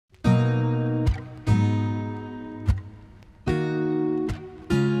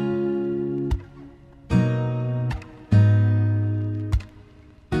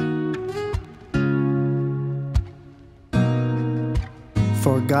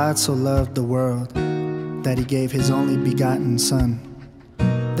For God so loved the world, that he gave his only begotten Son,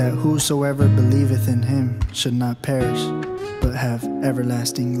 that whosoever believeth in him should not perish, but have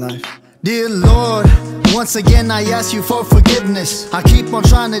everlasting life. Dear Lord, once again I ask you for forgiveness. I keep on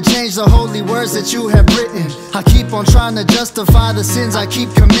trying to change the holy words that you have written. I keep on trying to justify the sins I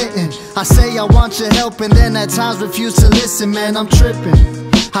keep committing. I say I want your help and then at times refuse to listen. Man, I'm tripping.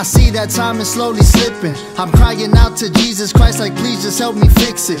 I see that time is slowly slipping. I'm crying out to Jesus Christ like, please just help me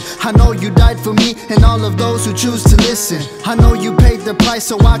fix it. I know you died for me and all of those who choose to listen. I know you paid the price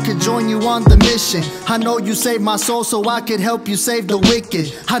so I could join you on the mission. I know you saved my soul so I could help you save the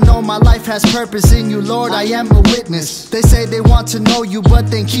wicked. I know my life has purpose in you, Lord, I am a witness. They say they want to know you but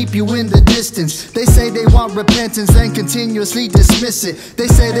then keep you in the distance. They say they want repentance then continuously dismiss it. They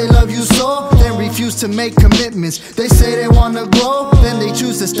say they love you so, then refuse to make commitments. They say they want to grow, then they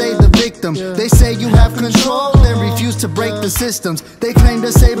choose to stay the victim. They say you have control, then refuse to break the systems. They claim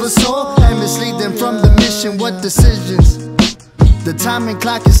to save a soul and mislead them from the mission. What decisions? The timing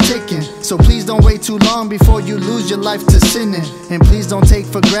clock is ticking, so please don't wait too long before you lose your life to sinning. And please don't take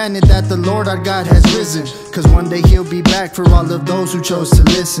for granted that the Lord our God has risen, cause one day he'll be back for all of those who chose to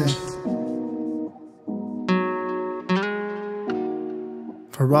listen.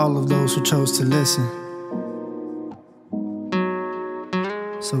 For all of those who chose to listen.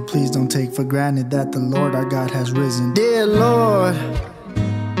 So please don't take for granted that the Lord our God has risen. Dear Lord,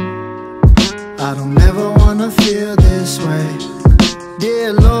 I don't ever wanna feel this way.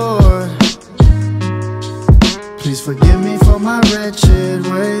 Dear Lord, please forgive me for my wretched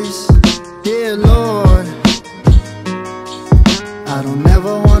ways. Dear Lord, I don't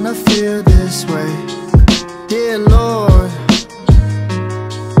ever wanna feel this way. Dear Lord,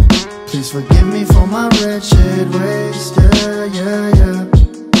 please forgive me for my wretched ways. Yeah, yeah, yeah.